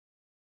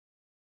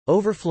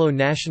Overflow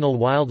National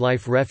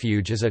Wildlife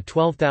Refuge is a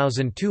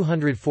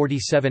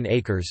 12,247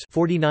 acres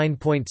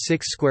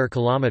 (49.6 square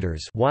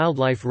kilometers)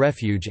 wildlife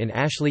refuge in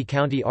Ashley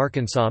County,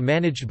 Arkansas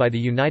managed by the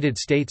United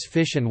States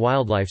Fish and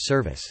Wildlife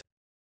Service.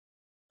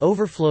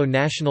 Overflow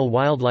National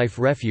Wildlife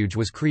Refuge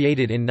was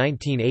created in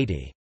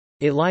 1980.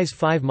 It lies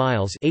 5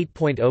 miles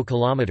 (8.0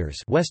 kilometers)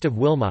 west of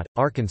Wilmot,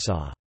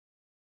 Arkansas.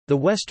 The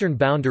western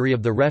boundary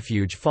of the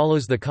refuge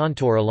follows the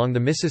contour along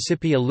the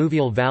Mississippi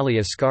Alluvial Valley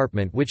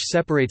Escarpment which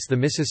separates the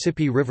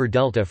Mississippi River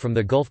Delta from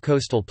the Gulf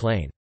Coastal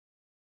Plain.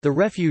 The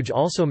refuge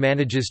also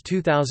manages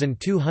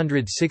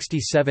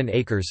 2,267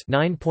 acres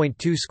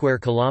 (9.2 square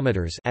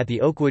kilometers) at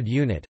the Oakwood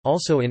Unit,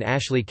 also in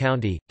Ashley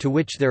County, to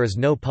which there is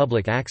no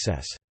public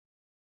access.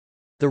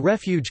 The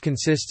refuge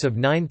consists of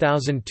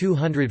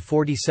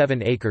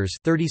 9,247 acres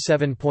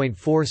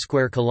 (37.4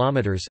 square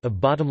kilometers)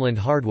 of bottomland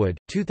hardwood,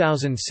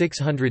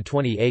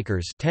 2,620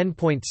 acres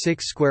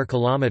 (10.6 square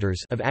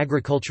kilometers) of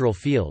agricultural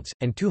fields,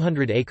 and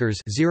 200 acres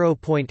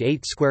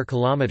 (0.8 square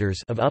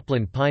kilometers) of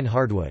upland pine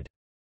hardwood.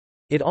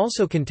 It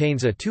also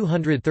contains a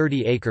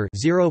 230-acre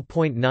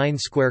 (0.9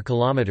 square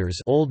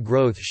kilometers)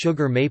 old-growth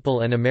sugar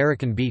maple and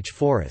American beech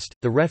forest.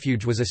 The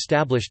refuge was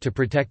established to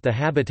protect the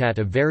habitat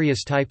of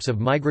various types of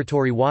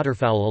migratory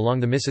waterfowl along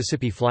the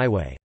Mississippi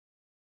Flyway.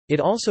 It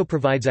also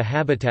provides a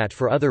habitat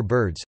for other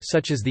birds,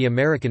 such as the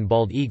American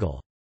bald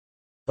eagle.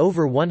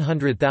 Over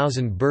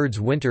 100,000 birds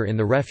winter in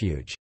the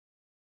refuge.